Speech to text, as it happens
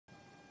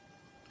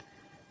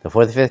The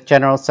 45th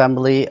General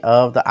Assembly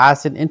of the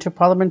ASEAN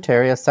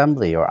Interparliamentary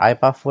Assembly, or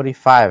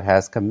AIPA-45,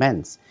 has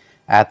commenced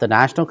at the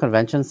National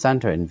Convention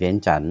Center in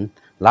Vientiane,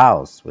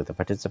 Laos, with the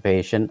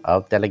participation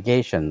of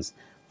delegations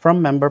from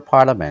member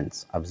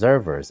parliaments,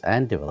 observers,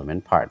 and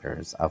development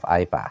partners of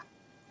AIPA.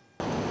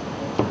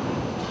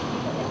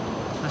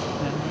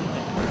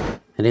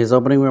 In his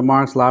opening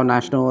remarks, Lao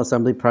National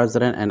Assembly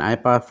President and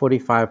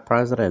AIPA-45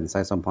 President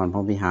Saisompon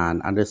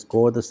Phongvihane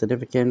underscored the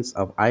significance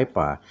of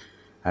AIPA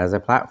as a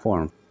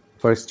platform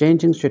for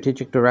exchanging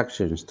strategic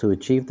directions to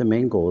achieve the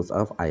main goals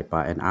of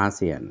AIPA and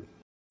ASEAN.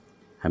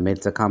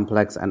 Amidst a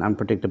complex and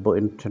unpredictable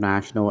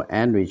international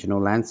and regional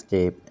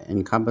landscape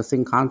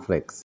encompassing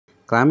conflicts,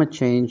 climate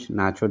change,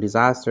 natural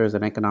disasters,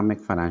 and economic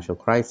financial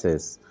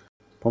crisis,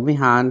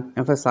 Phongvihane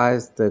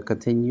emphasized the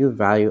continued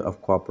value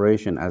of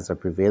cooperation as a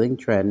prevailing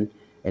trend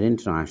in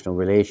international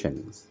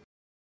relations.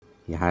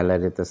 He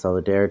highlighted the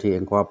solidarity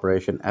and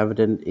cooperation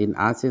evident in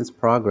ASEAN's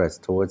progress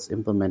towards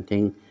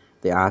implementing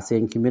the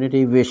ASEAN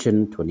Community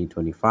Vision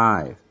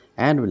 2025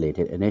 and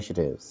related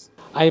initiatives.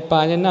 AIPA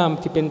แนะน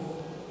ำที่เป็น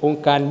อง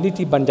ค์การนิ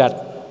ติบัญญัติ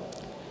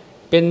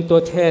เป็นตั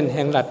วแทนแ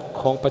ห่งรัฐ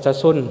ของประชา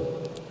ชน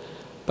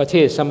ประเท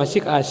ศสมาชิ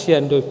กอาเซีย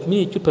นโดยมี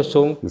จุดประส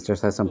งค์ Mr.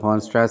 Saisompon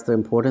stressed the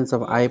importance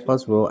of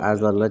AIPA's role as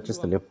a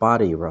legislative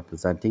body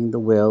representing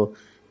the will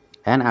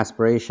and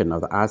aspiration of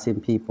the ASEAN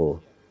people,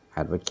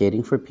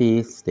 advocating for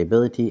peace,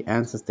 stability,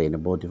 and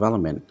sustainable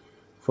development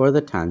for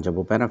the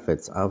tangible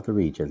benefits of the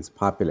region's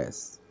populace.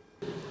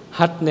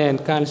 หัดแน่น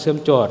การเสริม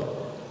จอด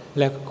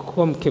และค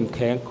วามเข้มแ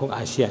ข็งของอ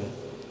าเซียน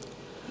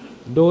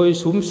โดย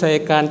สุมใส่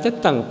การจัด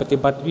ตั้งปฏิ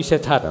บัติวิสั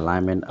ยทัศน์ The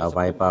alignment of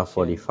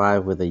AIPA-45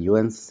 with the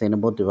UN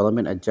Sustainable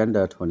Development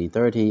Agenda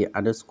 2030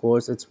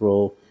 underscores its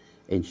role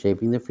in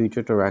shaping the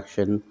future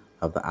direction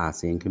of the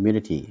ASEAN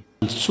community.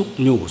 สุข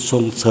อยู่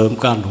ส่งเสริม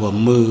การร่วม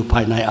มือภ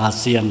ายในอา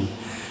เซียน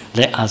แ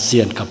ละอาเซี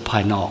ยนกับภา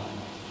ยนอก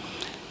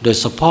โดย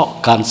เฉพาะ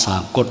การสร้า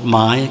งกฎหม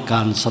ายก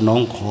ารสนอ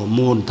งข้อ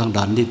มูลทาง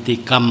ด้านนิติ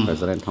กรรม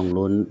President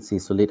Thongloun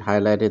Sisulit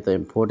highlighted the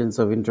importance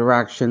of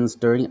interactions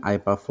during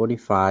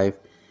AIPA-45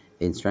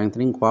 in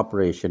strengthening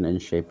cooperation and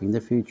shaping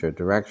the future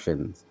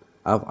directions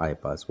of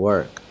AIPA's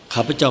work. ข้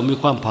าพเจ้ามี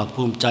ความภาค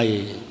ภูมิใจ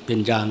เป็น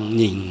อย่าง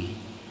ยิ่ง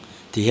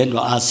ที่เห็น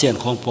ว่าอาเซียน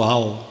ของพวกเรา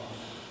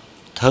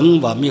ถึง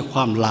ว่ามีคว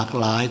ามหลาก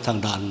หลายทาง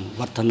ด้าน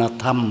วัฒน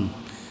ธรรม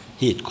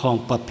ฮีตของ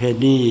ประเพ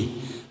ณี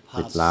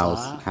With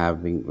Laos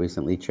having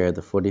recently chaired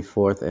the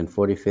 44th and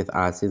 45th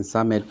ASEAN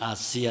Summit,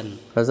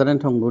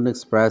 President Thongloun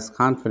expressed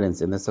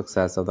confidence in the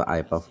success of the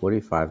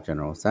AIPA-45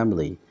 General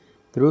Assembly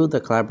through the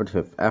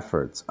collaborative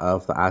efforts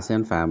of the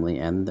ASEAN family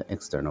and the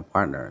external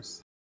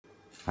partners.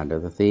 Under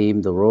the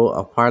theme, The Role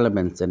of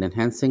Parliaments in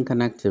Enhancing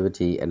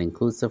Connectivity and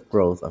Inclusive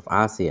Growth of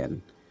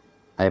ASEAN,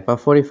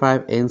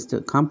 AIPA-45 aims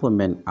to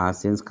complement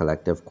ASEAN's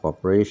collective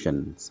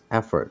cooperation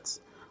efforts,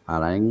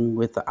 aligning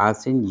with the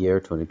ASEAN Year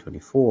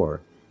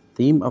 2024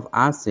 theme of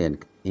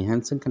ASEAN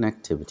Enhancing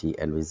Connectivity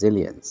and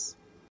Resilience.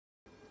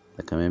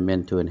 The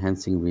commitment to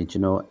enhancing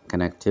regional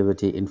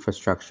connectivity,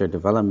 infrastructure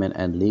development,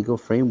 and legal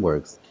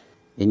frameworks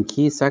in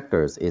key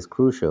sectors is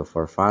crucial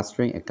for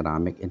fostering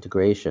economic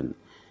integration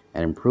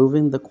and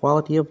improving the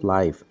quality of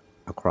life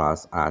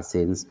across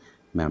ASEAN's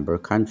member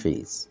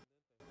countries.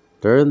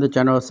 During the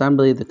General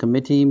Assembly, the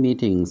committee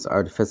meetings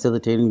are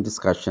facilitating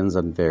discussions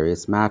on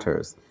various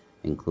matters,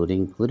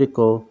 including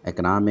political,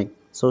 economic,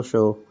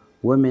 social,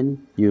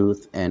 women,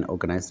 youth, and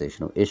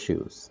organizational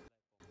issues.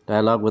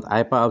 Dialogue with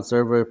AIPA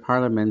observer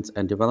parliaments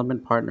and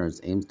development partners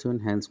aims to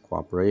enhance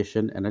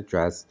cooperation and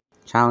address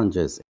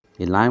challenges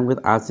in line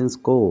with ASEAN's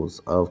goals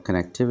of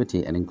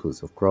connectivity and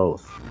inclusive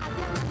growth.